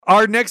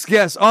Our next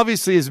guest,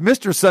 obviously, is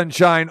Mr.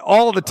 Sunshine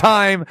all the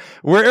time,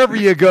 wherever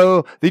you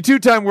go. The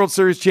 2-time World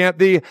Series champ,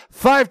 the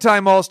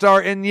 5-time All-Star,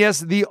 and yes,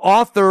 the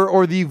author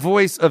or the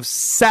voice of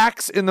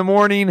Sacks in the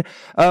Morning,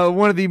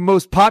 one of the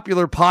most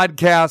popular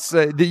podcasts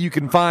that you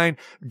can find.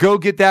 Go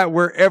get that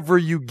wherever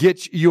you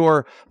get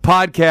your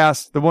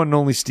podcast. The one and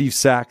only Steve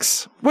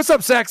Sacks. What's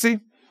up,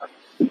 Saxy?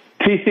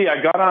 TC,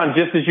 I got on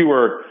just as you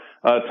were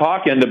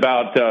talking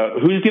about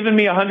who's giving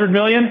me $100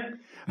 million.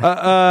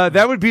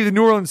 That would be the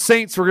New Orleans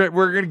Saints. We're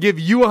going to give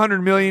you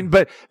 $100 million,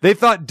 but they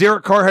thought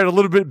Derek Carr had a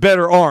little bit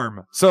better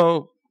arm,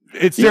 so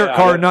it's Derek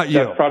Carr, not you.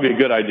 That's probably a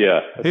good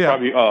idea.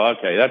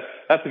 Okay.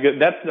 That's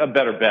a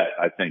better bet,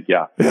 I think.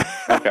 Yeah.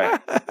 Okay.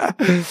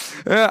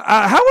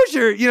 How was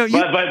your?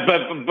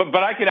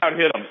 But I could out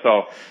hit him.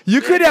 So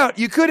you could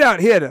out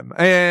hit him,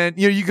 and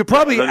you could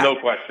probably no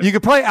question. You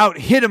could probably out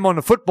hit him on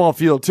the football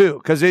field too,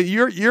 because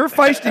you're a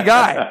feisty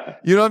guy.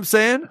 You know what I'm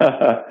saying?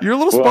 You're a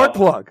little spark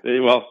plug.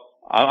 Well.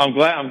 I'm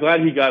glad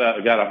he got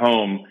a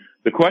home.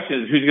 The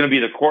question is, who's going to be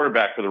the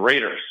quarterback for the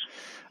Raiders?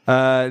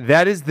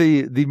 That is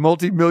the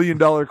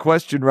multi-million-dollar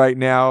question right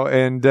now,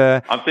 and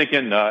I'm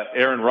thinking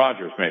Aaron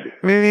Rodgers, maybe.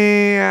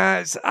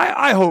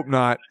 I hope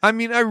not. I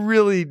mean, I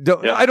really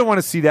don't. Yeah. I don't want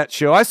to see that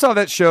show. I saw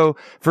that show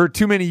for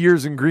too many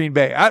years in Green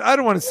Bay. I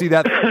don't want to see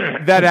that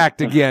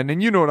act again.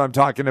 And you know what I'm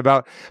talking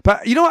about.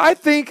 But I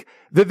think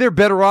that they're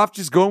better off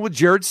just going with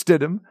Jared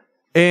Stidham.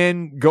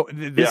 And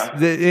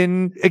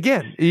and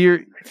again,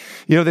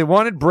 they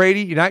wanted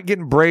Brady. You're not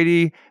getting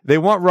Brady. They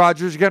want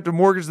Rodgers. You're going to have to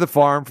mortgage the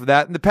farm for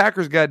that. And the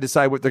Packers got to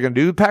decide what they're going to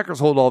do. The Packers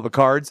hold all the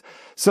cards.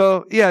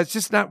 So, yeah, it's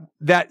just not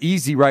that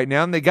easy right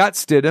now. And they got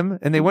Stidham,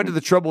 and they went to the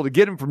trouble to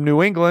get him from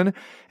New England.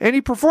 And he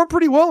performed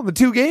pretty well in the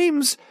 2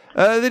 games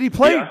that he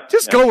played.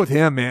 Go with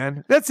him,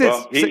 man. That's it.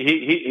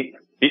 He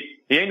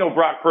ain't no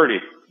Brock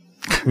Purdy.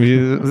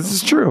 This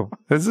is true.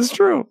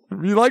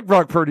 You like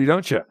Brock Purdy,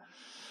 don't you?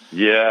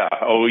 Yeah.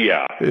 Oh,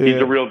 yeah. He's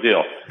the real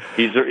deal.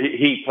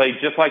 He played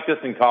just like this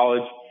in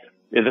college.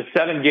 In the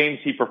 7 games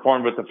he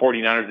performed with the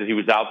 49ers that he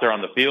was out there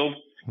on the field,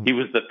 he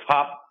was the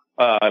top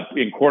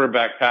in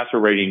quarterback passer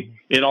rating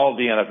in all of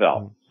the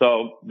NFL.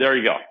 So there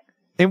you go.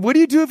 And what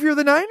do you do if you're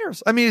the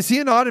Niners? I mean, is he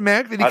an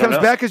automatic that he comes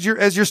back as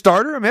your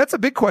starter? I mean, that's a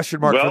big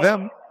question mark for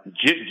them.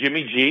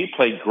 Jimmy G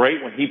played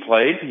great when he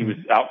played. He was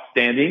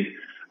outstanding.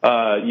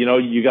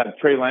 You got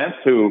Trey Lance,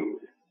 who,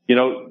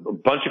 a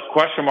bunch of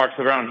question marks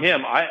around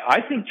him.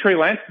 I think Trey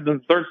Lance is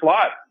in the 3rd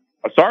slot.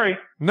 Sorry.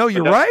 No,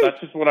 you're right. That's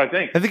just what I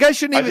think. And the guy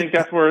shouldn't even. I think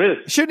that's where it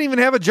is. Shouldn't even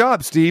have a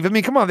job, Steve. I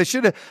mean, come on. They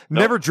should have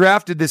never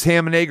drafted this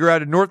ham and egger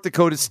out of North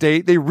Dakota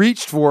State. They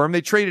reached for him.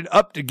 They traded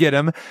up to get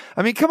him.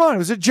 I mean, come on. It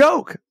was a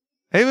joke.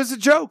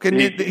 And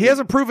he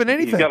hasn't proven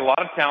anything. He's got a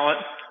lot of talent.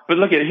 But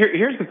look,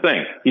 here's the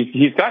thing.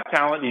 He's got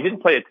talent. He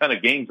didn't play a ton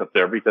of games up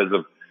there because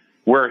of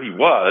where he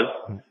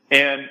was.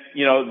 And,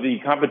 the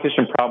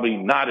competition probably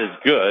not as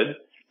good.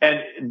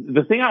 And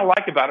the thing I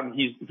like about him,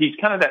 he's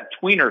kind of that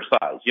tweener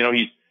size.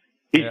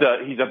 He's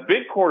a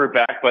big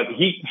quarterback, but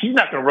he's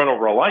not going to run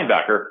over a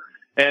linebacker,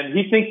 and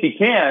he thinks he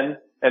can,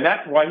 and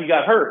that's why he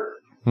got hurt.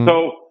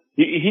 So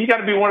he's got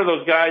to be one of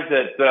those guys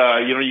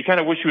that you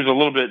kind of wish he was a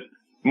little bit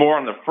more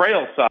on the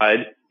frail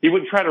side. He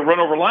wouldn't try to run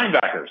over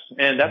linebackers,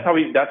 and that's how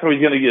he's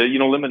going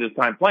to limit his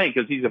time playing,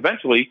 because he's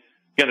eventually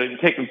going to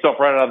take himself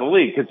right out of the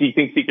league because he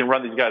thinks he can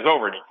run these guys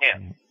over, and he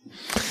can't.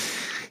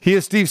 He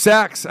is Steve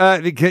Sacks.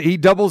 He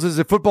doubles as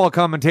a football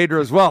commentator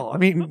as well. I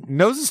mean,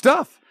 knows his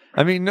stuff.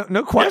 I mean,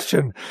 no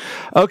question.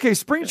 Okay,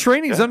 spring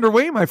training's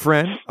underway, my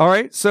friend. All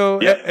right, so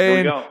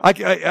and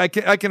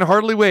I can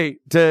hardly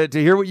wait to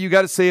hear what you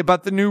got to say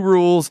about the new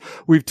rules.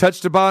 We've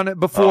touched upon it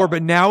before,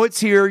 but now it's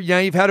here. Yeah,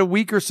 you've had a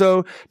week or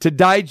so to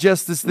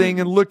digest this thing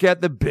and look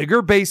at the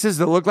bigger bases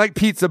that look like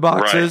pizza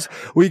boxes.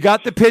 Right. We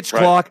got the pitch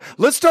clock.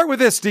 Let's start with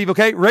this, Steve.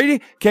 Okay,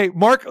 ready? Okay,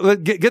 Mark,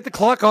 get the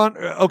clock on.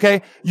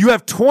 Okay, you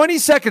have 20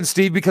 seconds,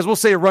 Steve, because we'll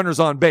say a runner's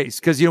on base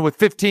because with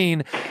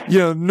 15,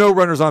 no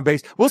runners on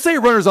base. We'll say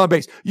a runner's on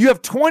base. You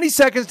have 20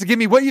 seconds to give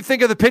me what you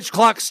think of the pitch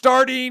clock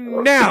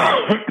starting now.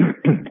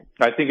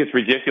 I think it's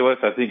ridiculous.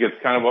 I think it's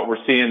kind of what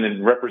we're seeing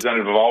and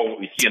representative of all what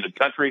we see in the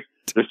country.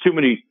 There's too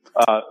many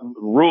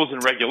rules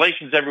and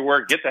regulations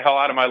everywhere. Get the hell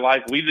out of my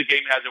life. Leave the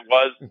game as it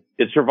was.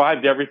 It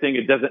survived everything.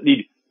 It doesn't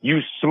need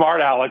you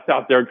smart Alex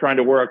out there trying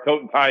to wear a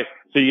coat and tie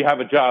so you have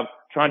a job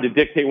trying to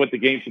dictate what the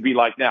game should be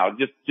like now.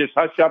 Just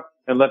hush up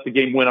and let the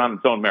game win on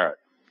its own merit.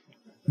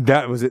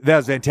 That was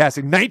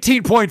fantastic.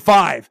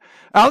 19.5.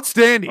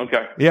 Outstanding.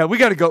 Okay. Yeah, we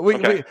got to go.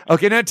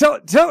 Okay, now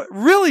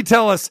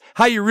tell us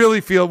how you really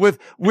feel with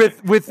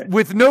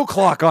no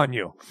clock on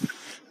you.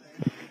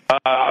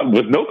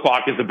 With no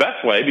clock is the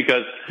best way,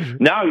 because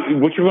now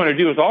what you're going to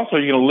do is also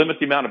you're going to limit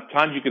the amount of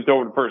times you can throw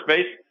over to first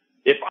base.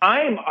 If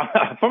I'm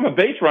a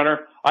base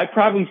runner, I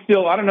probably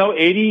still,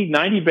 80,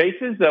 90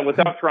 bases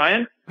without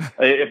trying.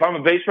 If I'm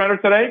a base runner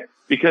today,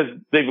 because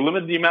they've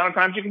limited the amount of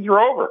times you can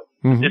throw over.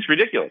 Mm-hmm. It's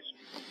ridiculous.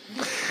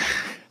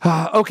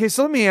 Okay,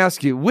 so let me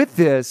ask you, with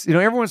this,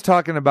 everyone's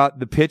talking about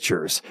the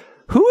pitchers.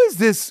 Who is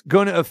this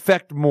going to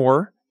affect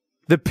more,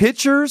 the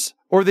pitchers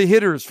or the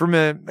hitters from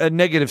a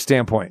negative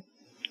standpoint?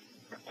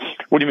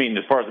 What do you mean,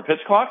 as far as the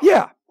pitch clock?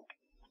 Yeah.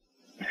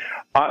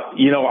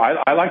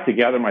 I like to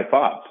gather my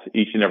thoughts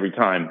each and every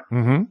time,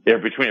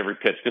 between every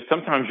pitch, because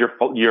sometimes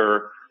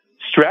your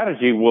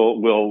strategy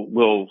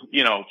will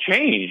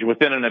change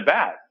within an at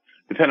bat,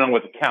 depending on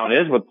what the count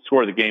is, what the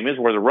score of the game is,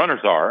 where the runners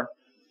are,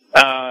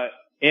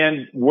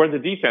 and where the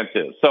defense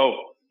is.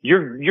 So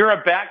your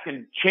at bat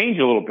can change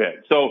a little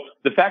bit. So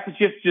the fact that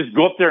you have to just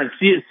go up there and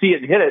see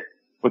it and hit it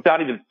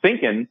without even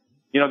thinking,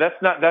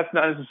 that's not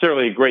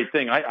necessarily a great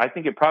thing. I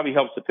think it probably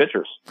helps the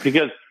pitchers,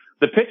 because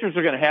the pitchers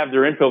are going to have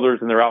their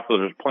infielders and their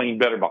outfielders playing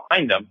better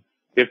behind them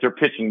if they're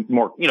pitching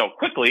more,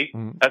 quickly,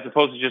 as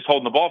opposed to just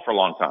holding the ball for a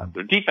long time.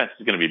 Their defense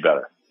is going to be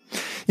better.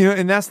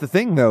 And that's the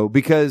thing, though,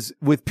 because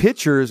with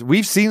pitchers,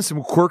 we've seen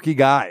some quirky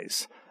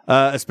guys,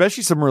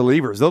 especially some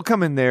relievers. They'll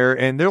come in there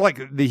and they're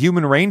like the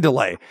human rain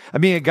delay. I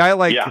mean, a guy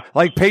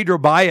like Pedro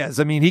Baez,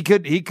 I mean, he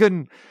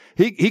couldn't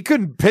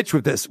pitch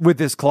with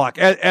this clock,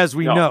 as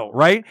we know,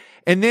 right?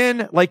 And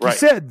then, like you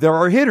said, there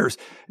are hitters.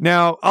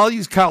 Now, I'll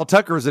use Kyle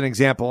Tucker as an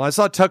example. I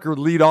saw Tucker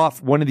lead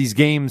off one of these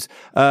games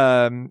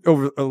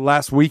over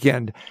last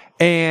weekend,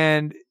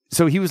 and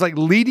so he was like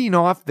leading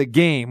off the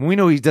game. We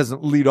know he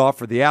doesn't lead off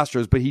for the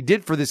Astros, but he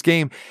did for this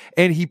game,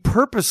 and he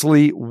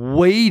purposely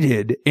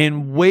waited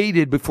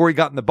before he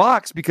got in the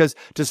box, because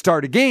to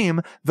start a game,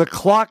 the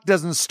clock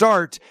doesn't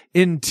start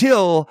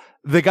until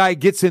the guy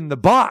gets in the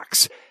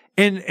box.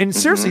 And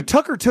seriously,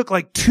 Tucker took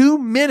like 2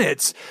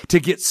 minutes to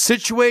get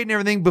situated and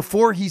everything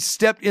before he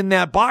stepped in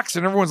that box,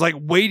 and everyone's like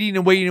waiting.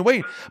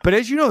 But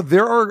as you know,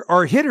 there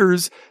are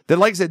hitters that,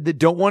 like I said, that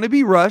don't want to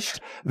be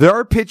rushed. There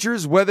are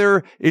pitchers,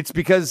 whether it's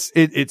because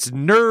it's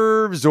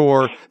nerves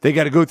or they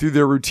got to go through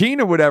their routine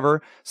or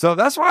whatever. So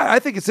that's why I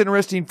think it's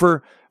interesting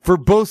for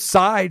both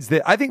sides,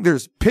 that I think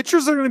there's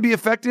pitchers that are going to be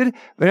affected,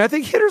 and I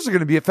think hitters are going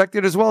to be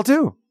affected as well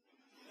too.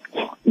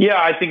 Yeah,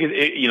 I think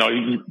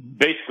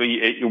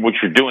basically what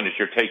you're doing is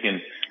you're taking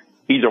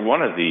either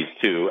one of these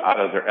two out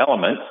of their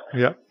elements.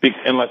 Yeah.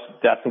 Unless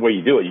that's the way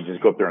you do it, you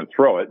just go up there and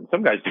throw it. And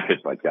some guys do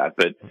pitch like that,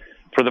 but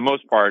for the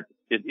most part,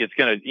 it's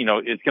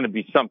gonna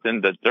be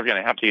something that they're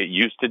gonna have to get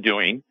used to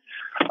doing.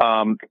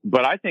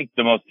 But I think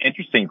the most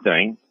interesting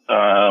thing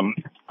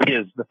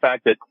is the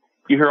fact that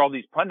you hear all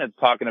these pundits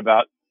talking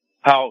about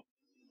how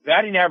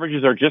batting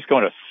averages are just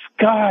going to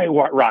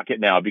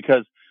skyrocket now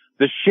because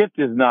the shift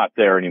is not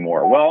there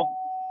anymore. Well,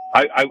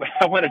 I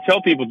want to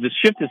tell people the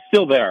shift is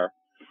still there.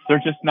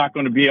 They're just not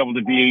going to be able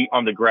to be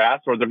on the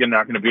grass, or they're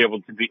not going to be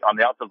able to be on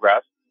the outfield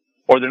grass,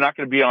 or they're not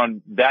going to be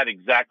on that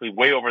exactly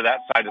way over that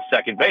side of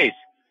second base.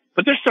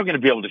 But they're still going to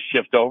be able to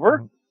shift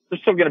over. They're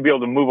still going to be able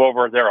to move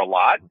over there a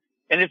lot.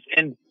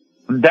 And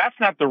that's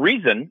not the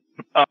reason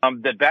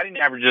that batting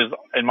averages,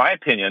 in my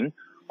opinion,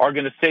 are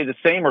going to stay the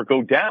same or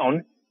go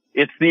down.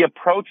 It's the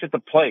approach at the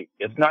plate.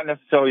 It's not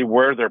necessarily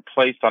where they're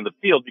placed on the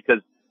field,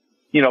 because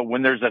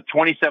when there's a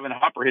 27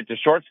 hopper hit to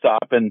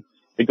shortstop and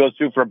it goes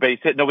through for a base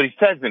hit, nobody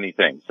says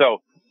anything.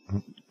 So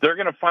they're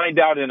going to find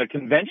out in a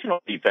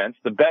conventional defense,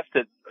 the best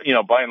that,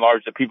 by and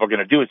large, that people are going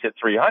to do is hit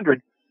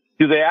 300.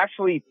 Do they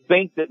actually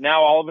think that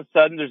now all of a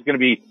sudden there's going to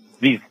be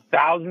these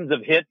thousands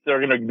of hits that are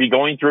going to be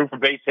going through for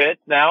base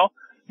hits now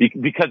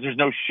because there's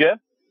no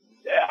shift?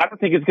 I don't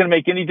think it's going to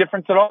make any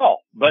difference at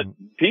all. But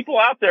people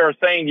out there are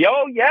saying,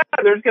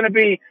 there's going to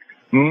be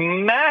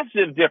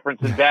massive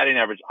difference in batting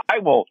average. I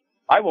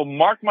will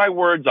mark my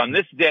words on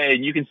this day,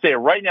 and you can say it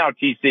right now,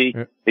 TC.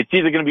 Yeah. It's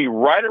either going to be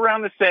right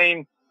around the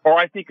same, or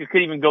I think it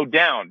could even go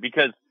down,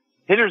 because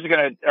hitters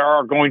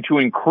are going to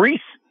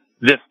increase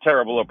this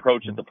terrible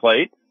approach at the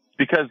plate,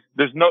 because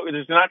there's not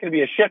going to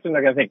be a shift, and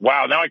they're going to think,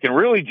 wow, now I can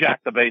really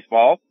jack the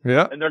baseball.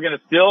 Yeah. And they're going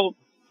to still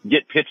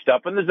get pitched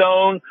up in the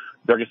zone.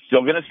 They're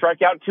still going to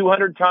strike out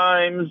 200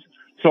 times.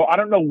 So I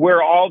don't know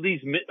where all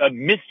these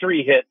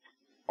mystery hits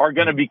are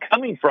going to be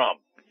coming from.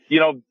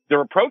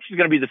 Their approach is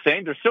going to be the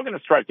same. They're still going to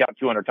strike out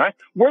 200 times.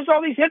 Where's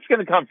all these hits going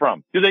to come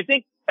from? Do they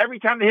think every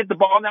time they hit the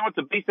ball now it's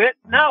a base hit?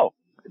 No,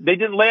 they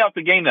didn't lay out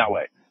the game that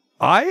way.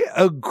 I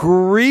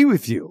agree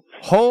with you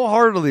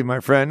wholeheartedly,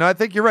 my friend. No, I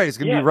think you're right. It's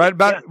going to be right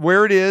about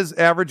where it is,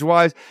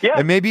 average-wise,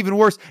 and maybe even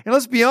worse. And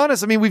let's be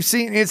honest. I mean, we've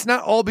seen it's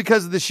not all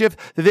because of the shift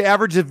that the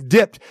average have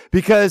dipped,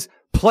 because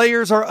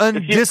players are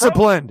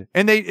undisciplined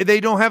and they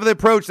don't have the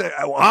approach.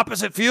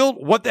 Opposite field?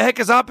 What the heck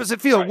is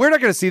opposite field? Right. We're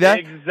not going to see that.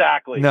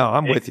 Exactly. No,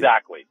 I'm with you.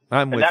 Exactly.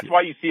 I'm with you. And that's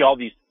why you see all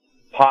these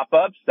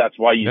pop-ups. That's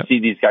why you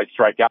see these guys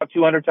strike out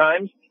 200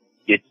 times.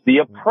 It's the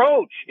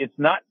approach. It's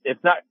not,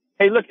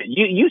 hey, look,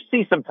 you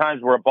see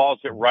sometimes where a ball's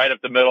hit right up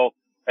the middle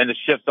and the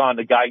shift's on,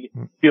 the guy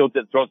fields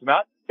it, throws them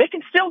out. They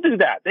can still do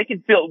that. They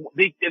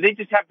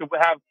just have to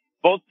have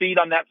both feet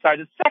on that side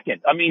of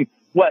second. I mean,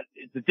 what?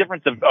 It's a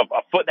difference of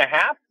a foot and a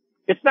half?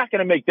 It's not going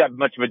to make that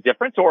much of a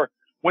difference. Or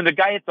when the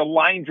guy hits a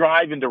line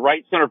drive into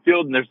right center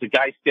field and there's the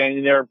guy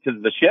standing there because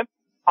of the shift,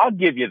 I'll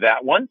give you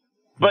that one.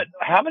 But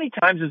how many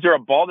times is there a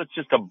ball that's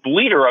just a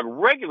bleeder, a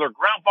regular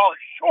ground ball is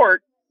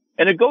short,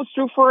 and it goes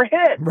through for a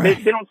hit?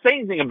 Right. They don't say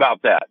anything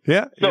about that.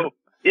 Yeah. So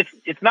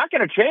it's not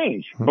going to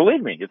change.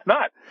 Believe me, it's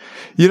not.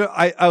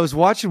 I was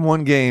watching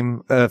one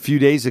game a few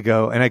days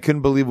ago, and I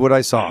couldn't believe what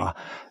I saw.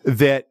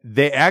 That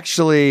they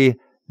actually,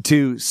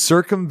 to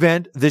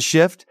circumvent the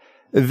shift,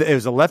 It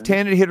was a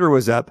left-handed hitter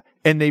was up,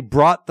 and they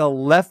brought the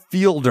left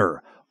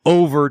fielder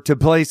over to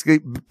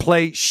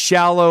play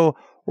shallow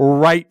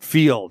right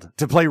field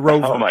to play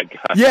rover. Oh my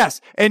God!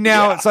 Yes, and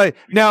now it's like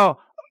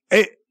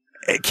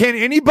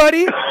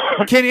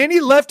can any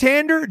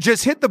left-hander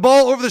just hit the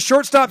ball over the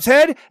shortstop's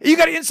head? You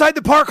got inside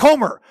the park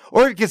homer,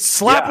 or you can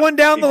slap one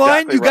down the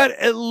line. You got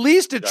at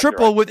least a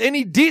triple with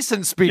any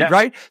decent speed,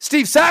 right?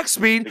 Steve Sachs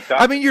speed. Exactly.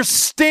 I mean, you're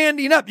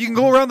standing up. You can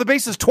go around the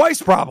bases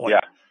twice, probably.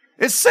 Yeah.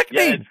 It's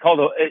sickening. Yeah,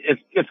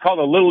 it's called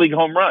a little league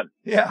home run.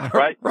 Yeah,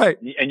 right.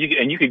 And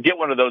you could get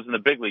one of those in the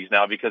big leagues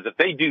now, because if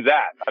they do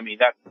that, I mean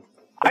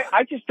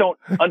I just don't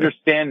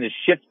understand this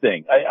shift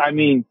thing. I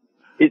mean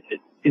it's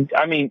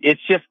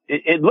just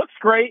it looks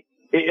great.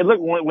 It look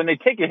when they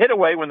take a hit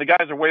away when the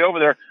guys are way over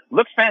there,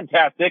 looks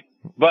fantastic,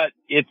 but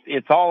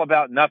it's all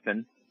about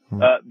nothing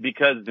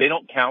because they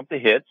don't count the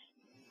hits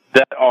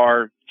that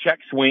are check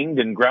swinged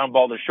and ground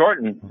ball to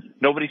short, and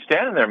nobody's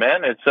standing there,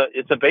 man.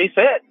 It's a base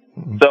hit.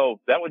 So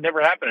that would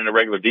never happen in a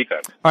regular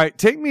defense. All right,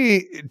 take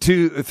me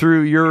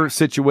through your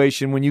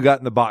situation when you got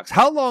in the box.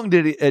 How long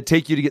did it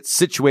take you to get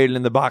situated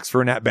in the box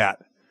for an at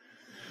bat?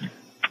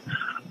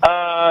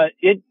 I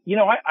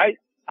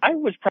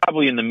was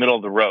probably in the middle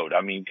of the road.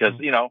 I mean, because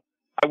I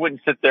wouldn't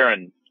sit there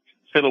and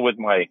fiddle with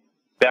my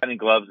batting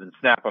gloves and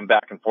snap them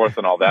back and forth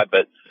and all that.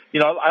 But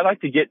I'd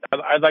like to get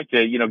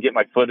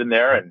my foot in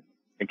there and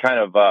kind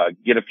of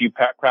get a few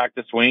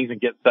practice swings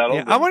and get settled.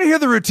 Yeah, I want to hear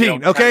the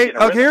routine. Okay,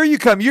 here you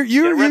come. You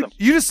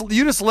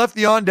just left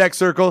the on deck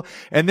circle,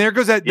 and there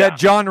goes that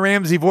John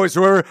Ramsey voice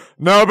or whatever.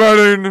 Now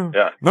batting,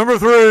 number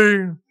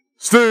 3,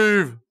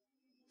 Steve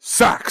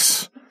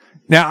Sachs.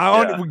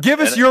 Now,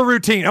 give us your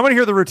routine. I want to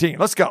hear the routine.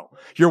 Let's go.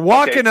 You're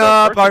walking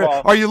up.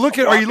 Are you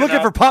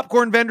looking for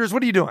popcorn vendors?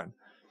 What are you doing?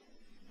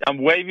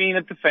 I'm waving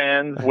at the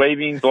fans,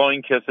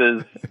 blowing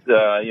kisses,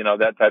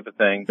 that type of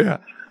thing. Yeah.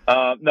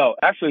 No,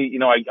 actually,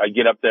 I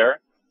get up there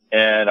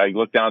and I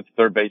look down at the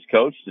third base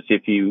coach to see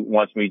if he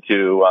wants me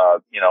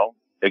to,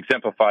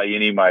 exemplify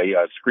any of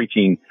my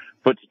screeching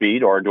foot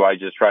speed, or do I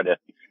just try to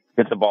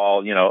hit the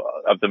ball,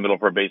 up the middle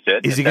for a base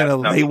hit? Is he going to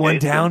lay one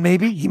down?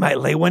 Maybe he might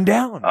lay one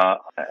down.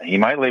 He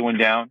might lay one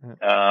down.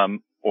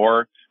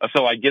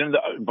 So I get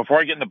before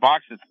I get in the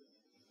box.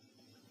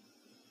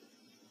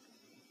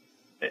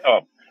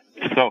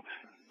 So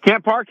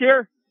can't park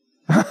here.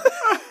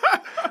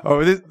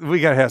 We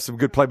got to have some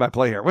good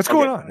play-by-play here. What's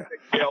going on?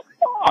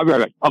 I'll be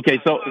right back.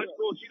 Okay, so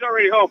she's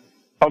already home.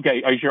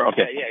 Okay, are you sure?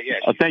 Okay,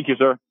 yeah. Thank you,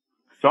 sir.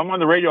 So I'm on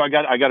the radio. I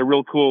got a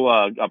real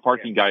cool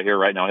parking guy here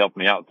right now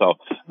helping me out. So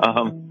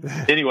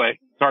anyway,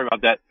 sorry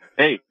about that.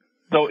 Hey,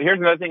 so here's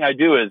another thing I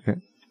do is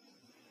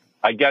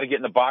I got to get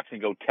in the box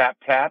and go tap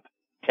tap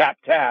tap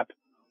tap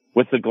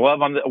with the glove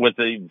with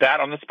the bat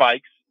on the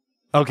spikes.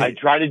 Okay. I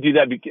try to do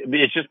that because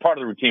it's just part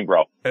of the routine,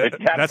 bro. That's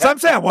what I'm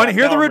saying. I want to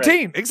hear the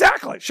routine. Ready.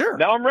 Exactly. Sure.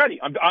 Now I'm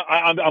ready.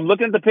 I'm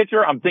looking at the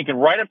pitcher. I'm thinking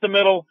right up the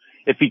middle.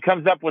 If he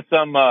comes up with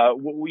some,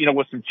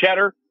 with some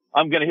cheddar,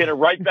 I'm going to hit it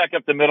right back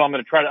up the middle. I'm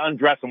going to try to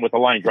undress him with a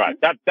line drive.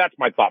 That's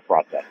my thought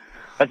process.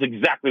 That's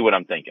exactly what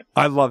I'm thinking.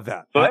 I love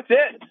that. So that's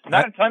it.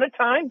 Not a ton of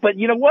time, but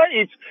you know what?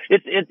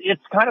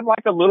 It's kind of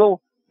like a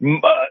little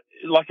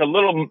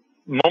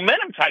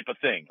momentum type of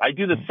thing. I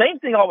do the same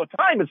thing all the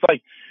time. It's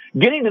like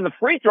getting to the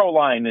free throw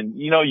line and,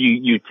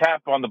 you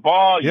tap on the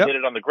ball, you hit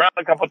it on the ground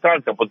a couple of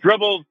times, a couple of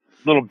dribbles,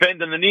 little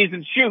bend in the knees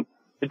and shoot.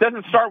 It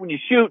doesn't start when you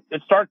shoot.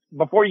 It starts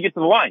before you get to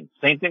the line.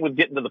 Same thing with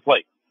getting to the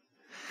plate.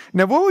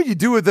 Now, what would you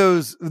do with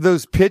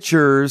those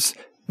pitchers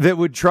that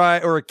would try,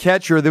 or a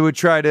catcher that would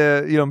try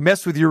to,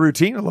 mess with your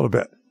routine a little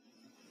bit?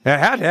 That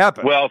had to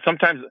happen. Well,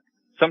 sometimes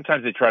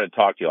they try to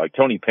talk to you, like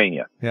Tony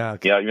Pena. Yeah.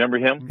 Okay. Yeah. You remember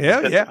him?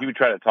 Yeah. He would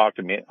try to talk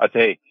to me. I'd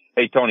say,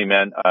 hey, Tony,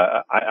 man,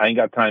 I ain't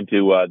got time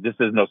to, this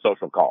is no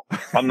social call.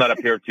 I'm not up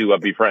here to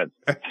be friends.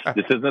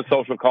 This isn't a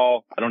social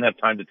call. I don't have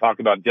time to talk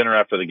about dinner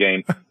after the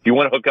game. If you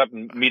want to hook up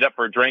and meet up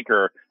for a drink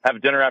or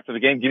have dinner after the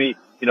game, meet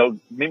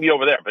me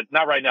over there, but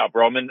not right now,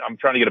 bro. I'm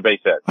trying to get a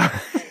base hit.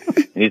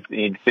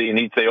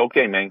 He'd say,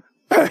 okay, man.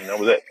 That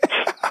was it.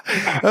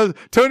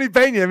 Tony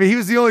Pena. I mean, he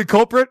was the only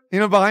culprit,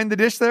 behind the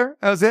dish there.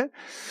 That was it.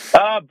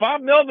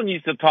 Bob Melvin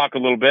used to talk a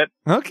little bit.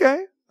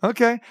 Okay.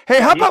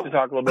 Hey, how about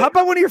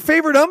one of your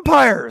favorite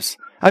umpires?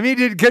 I mean,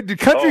 did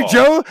Country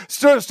Joe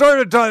start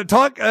to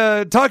talk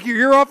your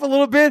ear off a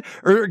little bit,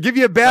 or give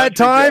you a bad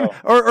time,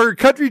 or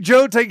Country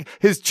Joe take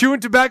his chewing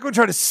tobacco and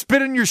try to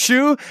spit in your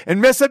shoe and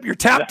mess up your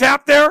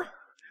tap there?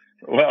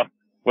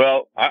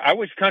 Well, I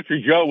wish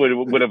Country Joe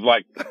would have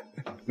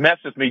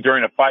messed with me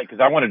during a fight,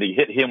 because I wanted to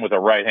hit him with a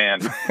right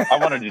hand. I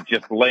wanted to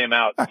just lay him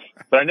out,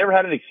 but I never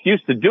had an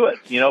excuse to do it,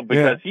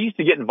 because he used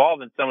to get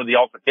involved in some of the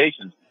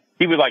altercations.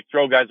 He would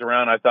throw guys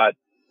around. I thought,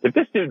 if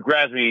this dude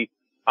grabs me,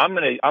 I'm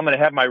gonna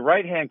have my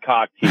right hand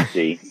cocked,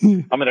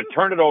 TC. I'm gonna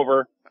turn it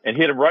over and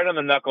hit him right on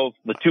the knuckles,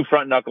 the two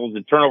front knuckles,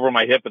 and turn over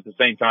my hip at the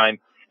same time.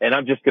 And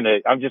I'm just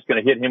gonna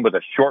hit him with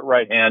a short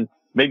right hand,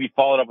 maybe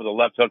follow it up with a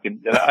left hook,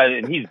 and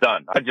he's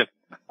done.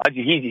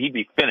 he'd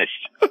be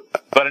finished.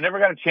 But I never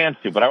got a chance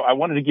to. But I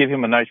wanted to give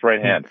him a nice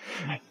right hand.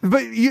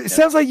 But it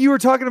sounds like you were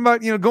talking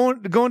about,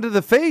 going to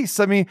the face.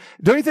 I mean,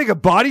 don't you think a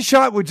body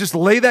shot would just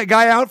lay that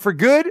guy out for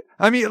good?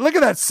 I mean, look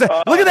at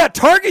that. Look at that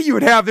target you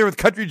would have there with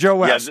Country Joe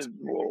West. Yeah,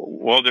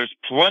 well, there's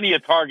plenty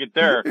of target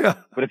there. Yeah.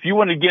 But if you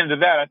want to get into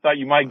that, I thought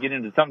you might get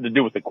into something to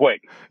do with the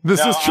Quake.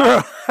 This is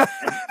true.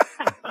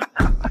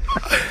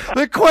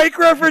 The Quake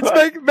reference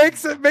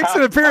makes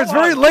an appearance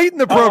very late in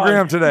the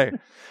program today.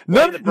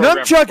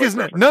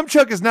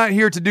 Numchuck is not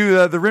here to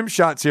do the rim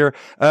shots here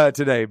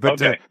today,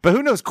 but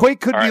who knows? Quake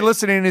could be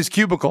listening in his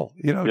cubicle,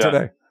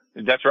 today.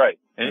 That's right.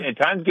 And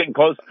time's getting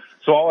close,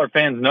 so all our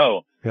fans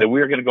know that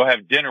we are going to go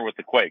have dinner with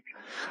the Quake.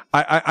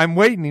 I'm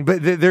waiting, but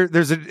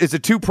it's a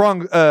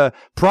two-pronged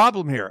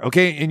problem here,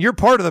 okay? And you're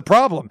part of the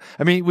problem.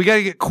 I mean, we got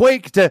to get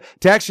Quake to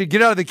actually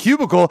get out of the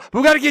cubicle, but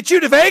we got to get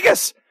you to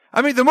Vegas.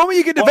 I mean, the moment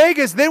you get to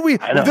Vegas, then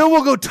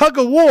we'll go tug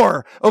of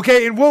war,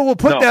 okay? And we'll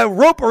put that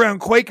rope around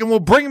Quake and we'll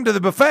bring him to the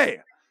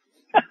buffet.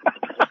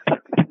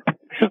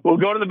 We'll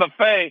go to the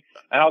buffet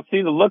and I'll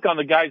see the look on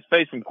the guy's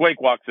face when Quake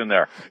walks in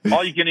there.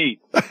 All you can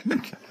eat.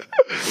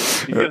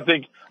 He's gonna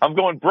think I'm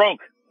going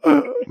broke.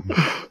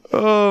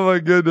 Oh my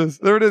goodness!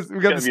 There it is. We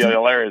got it's gonna be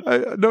hilarious.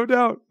 No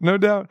doubt.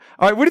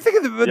 All right, what do you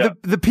think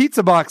of the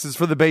pizza boxes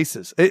for the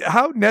bases?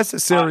 How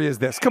necessary is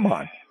this? Come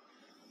on.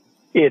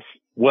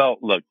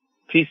 Look.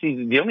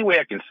 TC, the only way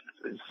I can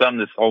sum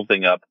this whole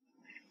thing up,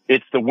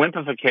 it's the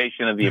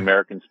wimpification of the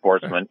American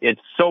sportsman.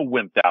 It's so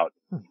wimped out.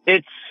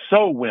 It's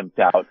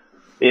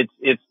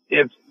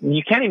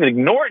you can't even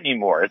ignore it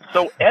anymore. It's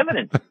so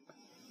evident.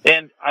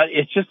 And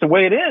it's just the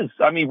way it is.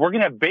 I mean, we're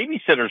going to have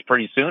babysitters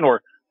pretty soon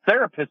or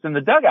therapists in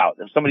the dugout.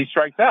 If somebody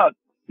strikes out,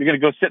 you're going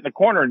to go sit in the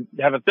corner and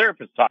have a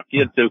therapist talk to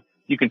you so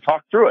you can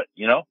talk through it.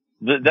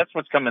 That's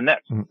what's coming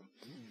next.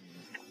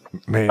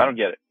 Man. I don't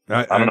get it.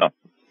 I don't know.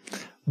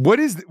 What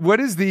is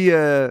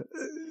the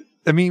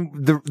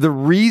the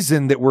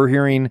reason that we're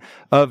hearing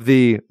of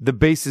the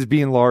bases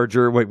being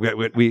larger? They're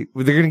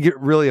going to get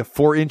really a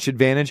 4-inch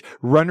advantage.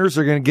 Runners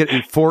are going to get a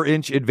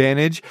 4-inch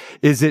advantage.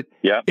 Is it?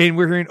 Yeah. And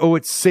we're hearing,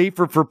 it's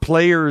safer for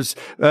players,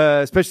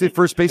 especially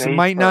first base. It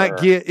might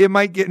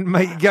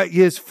get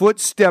his foot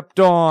stepped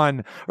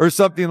on or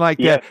something like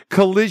that.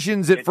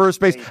 Collisions at first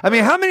base. I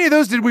mean, how many of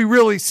those did we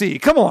really see?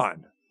 Come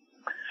on.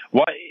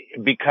 Well,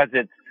 because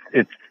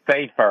it's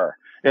safer.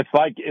 It's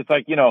like,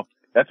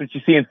 that's what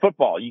you see in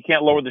football. You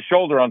can't lower the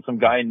shoulder on some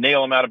guy and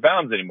nail him out of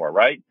bounds anymore,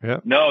 right? Yeah.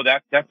 No,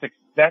 that's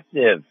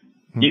excessive.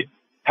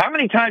 How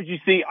many times you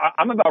see,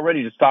 I'm about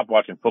ready to stop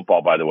watching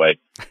football, by the way.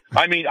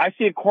 I mean, I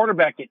see a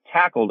quarterback get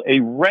tackled,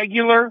 a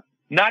regular,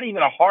 not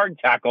even a hard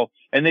tackle,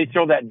 and they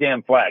throw that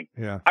damn flag.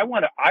 Yeah. I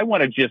want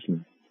to just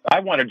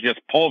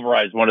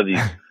pulverize one of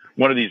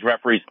these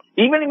referees,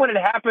 even when it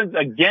happens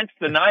against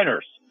the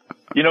Niners.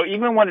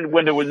 Even when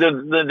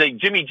the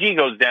Jimmy G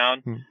goes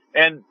down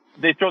and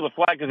they throw the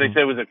flag because they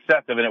say it was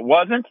excessive, and it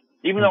wasn't.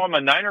 Even though I'm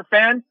a Niner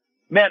fan,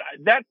 man,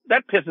 that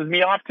pisses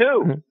me off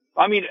too.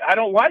 I mean, I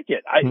don't like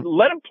it.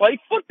 Let them play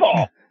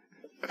football.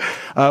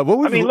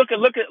 Look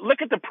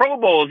at the Pro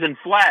Bowls and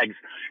flags.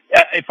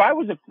 If I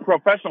was a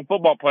professional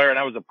football player and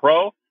I was a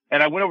pro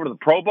and I went over to the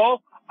Pro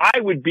Bowl, I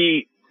would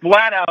be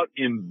flat out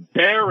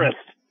embarrassed.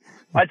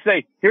 I'd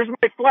say, here's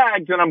my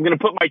flags, and I'm going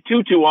to put my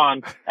tutu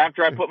on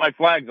after I put my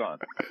flags on.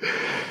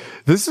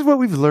 This is what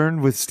we've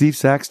learned with Steve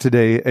Sachs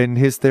today in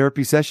his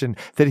therapy session,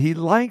 that he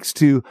likes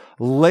to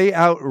lay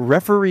out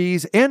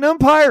referees and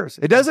umpires.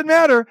 It doesn't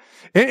matter.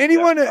 And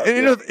anyone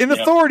in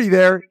authority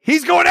there,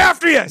 he's going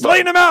after you. He's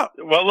laying them out.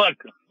 Well,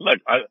 look,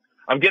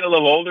 I'm getting a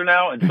little older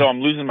now, and so I'm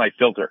losing my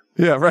filter.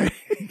 Yeah, right.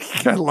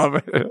 I love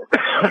it.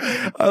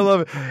 I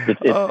love it.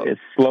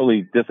 It's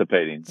slowly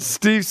dissipating.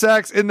 Steve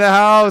Sachs in the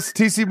house.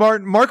 TC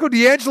Martin. Marco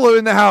D'Angelo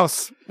in the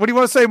house. What do you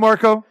want to say,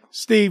 Marco?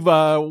 Steve,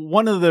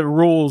 one of the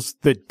rules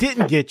that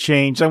didn't get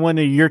changed, I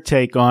wanted your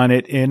take on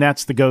it, and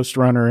that's the ghost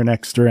runner in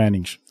extra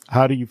innings.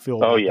 How do you feel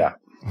about that?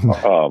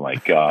 Oh, my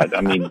God.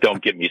 I mean,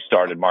 don't get me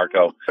started,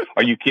 Marco.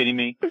 Are you kidding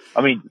me?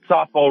 I mean,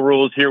 softball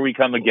rules, here we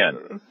come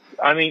again.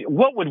 I mean,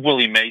 what would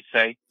Willie Mays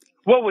say?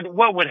 What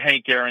would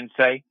Hank Aaron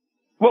say?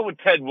 What would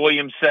Ted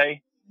Williams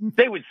say?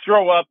 They would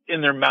throw up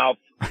in their mouth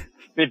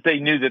if they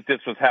knew that this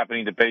was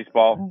happening to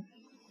baseball.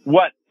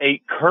 What,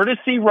 a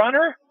courtesy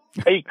runner?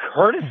 A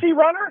courtesy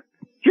runner?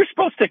 You're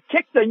supposed to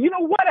kick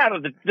out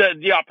of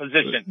the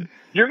opposition.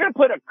 You're going to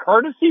put a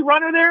courtesy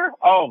runner there?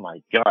 Oh,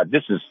 my God.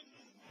 This is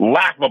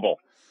laughable.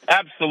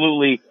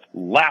 Absolutely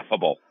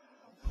laughable.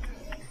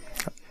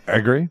 I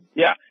agree.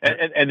 Yeah.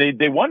 And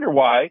they wonder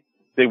why.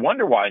 They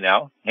wonder why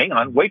now. Hang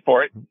on. Wait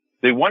for it.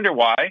 They wonder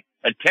why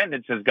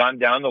attendance has gone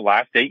down the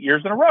last 8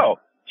 years in a row.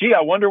 Gee,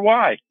 I wonder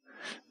why.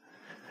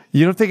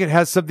 You don't think it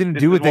has something to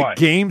do with the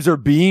games are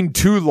being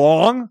too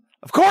long?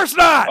 Of course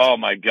not. Oh,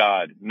 my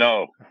God.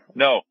 No.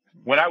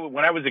 When I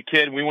was a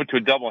kid, we went to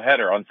a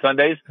doubleheader on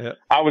Sundays. Yeah.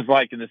 I was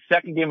like, in the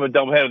second game of a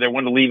doubleheader, they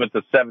wanted to leave at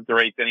the 7th or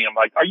 8th inning. I'm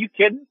like, are you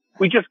kidding?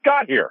 We just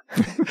got here.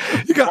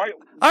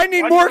 I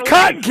need more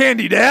cotton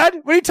candy, Dad.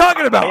 What are you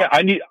talking about?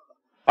 Yeah,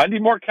 I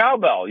need more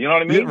cowbell. You know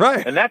what I mean? Yeah,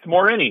 right. And that's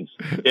more innings.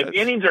 If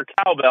innings are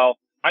cowbell,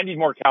 I need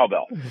more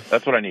cowbell.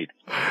 That's what I need.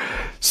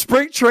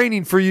 Spring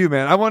training for you,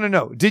 man. I want to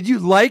know, did you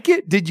like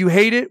it? Did you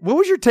hate it? What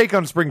was your take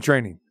on spring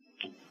training?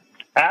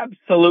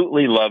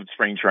 Absolutely loved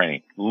spring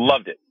training.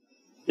 Loved it.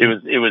 It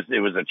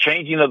was a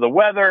changing of the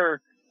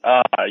weather.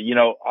 All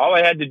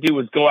I had to do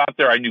was go out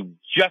there. I knew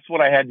just what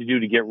I had to do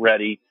to get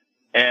ready,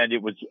 and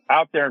it was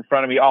out there in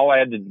front of me. All I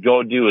had to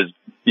go do is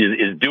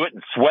do it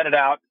and sweat it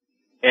out,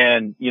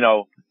 and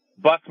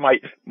bust my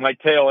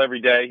tail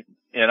every day.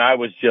 And I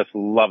was just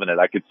loving it.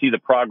 I could see the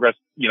progress,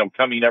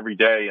 coming every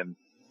day, and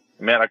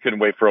man, I couldn't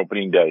wait for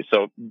opening day.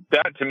 So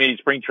that, to me,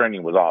 spring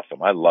training was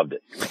awesome. I loved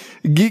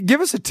it.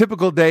 Give us a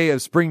typical day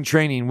of spring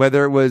training,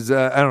 whether it was,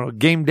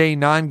 game day,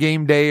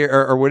 non-game day,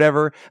 or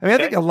whatever. I mean, I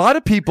think a lot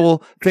of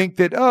people think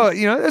that,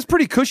 that's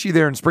pretty cushy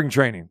there in spring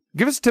training.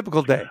 Give us a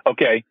typical day.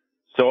 Okay.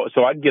 So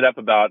I'd get up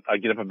about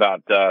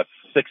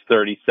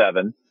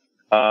 6:37,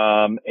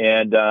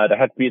 and I'd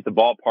have to be at the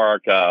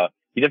ballpark.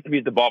 You'd have to be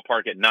at the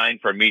ballpark at 9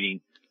 for a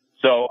meeting.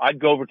 So I'd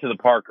go over to the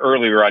park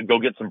earlier. I'd go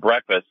get some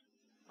breakfast.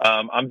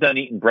 I'm done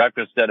eating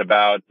breakfast at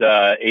about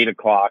 8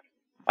 o'clock.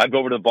 I'd go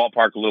over to the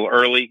ballpark a little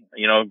early,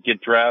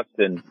 get dressed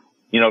and,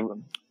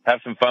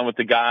 have some fun with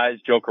the guys,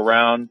 joke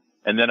around.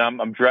 And then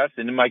I'm dressed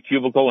and in my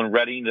cubicle and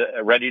ready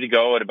to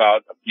go at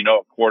about,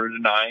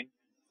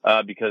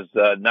 8:45, because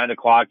 9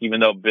 o'clock, even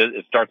though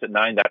it starts at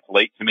 9, that's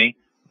late to me.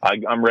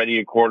 I'm ready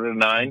at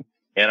 8:45,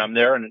 and I'm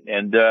there.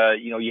 And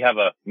you have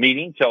a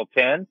meeting till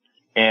 10,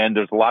 and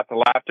there's lots of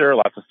laughter,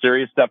 lots of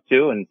serious stuff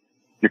too. And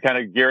you're kind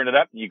of gearing it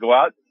up, and you go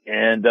out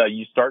and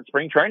you start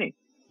spring training.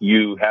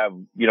 You have,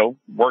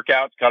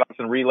 workouts, cutoffs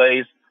and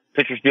relays,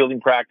 pitchers fielding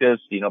practice,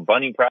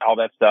 bunting practice, all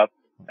that stuff.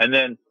 And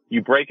then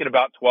you break at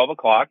about 12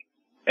 o'clock.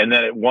 And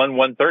then at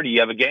 1:30, you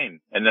have a game.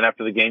 And then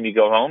after the game, you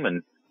go home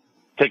and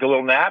take a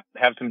little nap,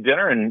 have some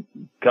dinner, and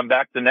come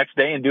back the next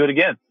day and do it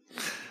again.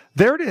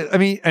 There it is. I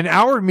mean, an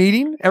hour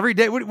meeting every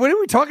day. What are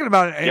we talking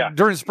about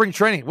during spring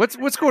training?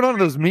 What's going on in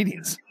those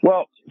meetings?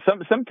 Well,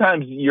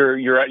 sometimes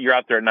you're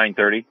out there at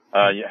 9:30,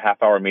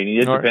 half-hour meeting.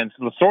 It depends.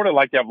 Right. Sort of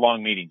like to have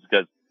long meetings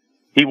because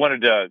he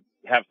wanted to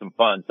have some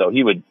fun. So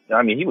he would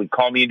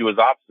call me into his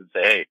office and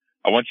say, "Hey,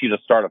 I want you to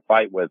start a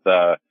fight with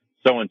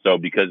so-and-so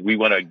because we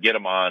want to get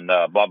him on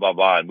blah, blah,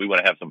 blah, and we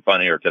want to have some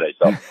fun here today."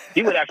 So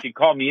he would actually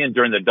call me in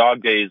during the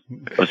dog days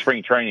of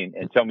spring training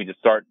and tell me to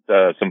start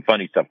some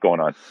funny stuff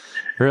going on.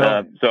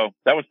 Really? So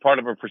that was part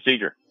of a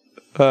procedure.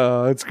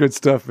 It's good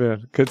stuff,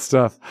 man. Good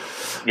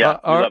stuff. Yeah,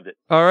 I loved it.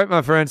 All right,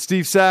 my friend,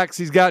 Steve Sachs.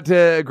 He's got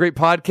a great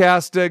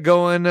podcast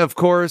going, of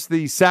course,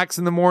 the Sachs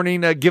in the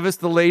Morning. Give us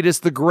the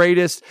latest, the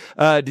greatest.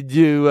 Did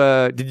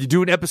you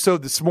do an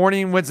episode this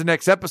morning? When's the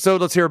next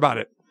episode? Let's hear about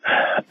it.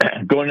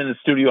 Going in the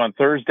studio on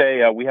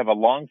Thursday, we have a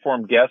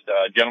long-form guest,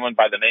 a gentleman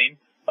by the name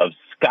of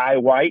Sky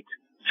White.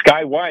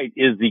 Sky White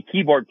is the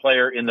keyboard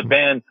player in the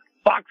band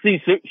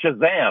Foxy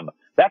Shazam.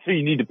 That's who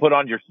you need to put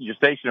on your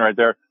station right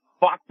there.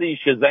 Foxy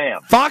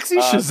Shazam. Foxy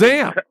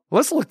Shazam.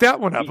 Let's look that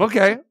one up.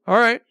 Okay. All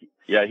right.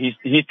 Yeah,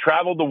 he's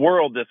traveled the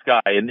world, this guy,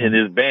 in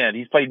his band.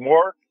 He's played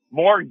more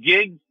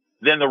gigs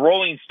than the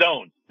Rolling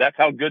Stones. That's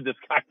how good this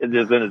guy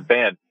is in his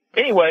band.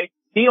 Anyway,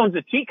 he owns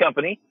a tea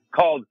company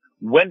called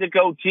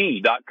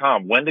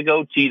wendigotea.com,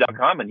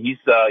 wendigotea.com, and he's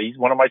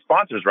one of my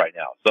sponsors right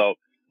now. So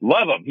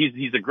love him.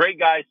 He's a great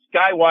guy.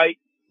 Sky White.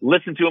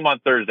 Listen to him on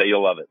Thursday.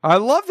 You'll love it. I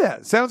love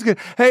that. Sounds good.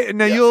 Hey,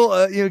 now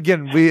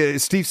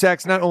Steve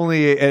Sachs, not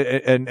only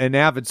an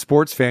avid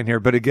sports fan here,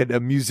 but again, a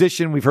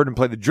musician. We've heard him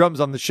play the drums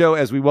on the show,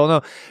 as we well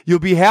know. You'll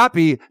be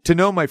happy to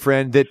know, my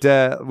friend,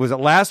 that was it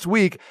last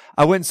week?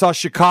 I went and saw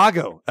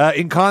Chicago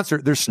in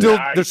concert. They're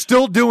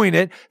still doing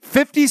it.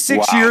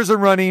 56 years of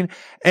running,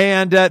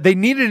 and they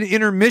needed an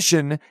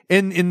intermission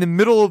in the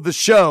middle of the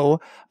show.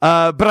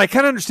 But I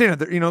kind of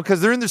understand it,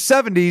 because they're in their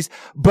 70s.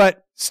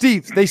 But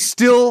Steve, they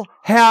still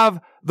have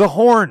the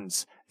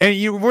horns.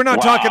 And we're not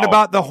talking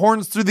about the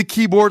horns through the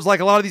keyboards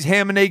like a lot of these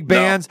ham and egg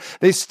bands. No.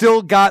 They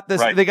still got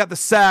this. Right. They got the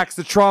sax,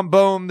 the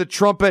trombone, the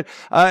trumpet.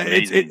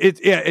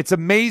 It's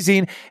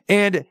amazing.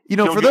 And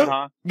for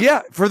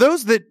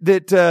those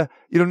that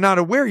not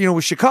aware,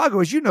 with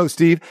Chicago, as you know,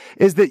 Steve,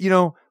 is that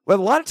a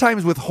lot of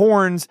times with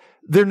horns,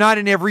 they're not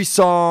in every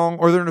song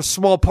or they're in a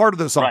small part of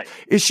the song. Right.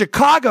 Is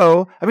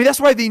Chicago, that's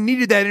why they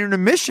needed that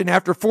intermission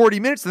after 40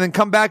 minutes and then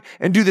come back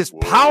and do this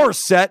power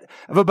set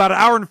of about an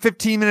hour and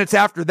 15 minutes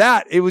after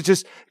that. It was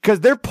just because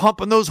they're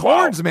pumping those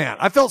horns, man.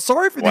 I felt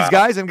sorry for these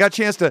guys and got a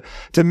chance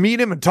to meet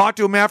them and talk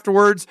to them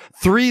afterwards.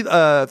 Three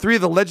of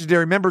the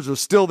legendary members are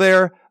still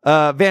there.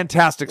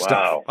 Fantastic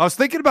stuff. I was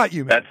thinking about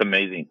you, man. That's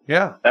amazing.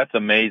 Yeah. That's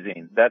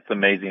amazing.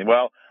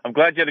 Well, I'm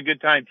glad you had a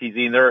good time, TZ.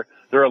 And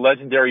they're a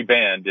legendary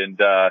band, and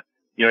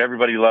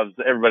everybody loves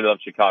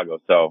Chicago.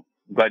 So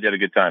I'm glad you had a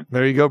good time.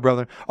 There you go,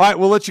 brother. All right,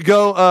 we'll let you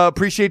go.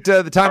 Appreciate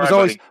the time as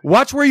always. Buddy.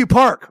 Watch where you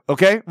park.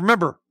 Okay,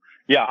 remember.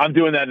 Yeah, I'm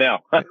doing that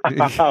now.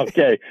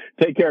 Okay,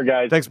 take care,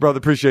 guys. Thanks, brother.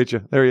 Appreciate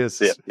you. There he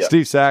is,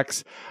 Steve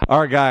Sachs,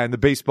 our guy on the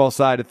baseball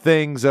side of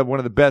things. One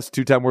of the best,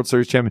 2-time World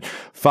Series champion,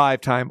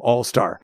 5-time All-Star.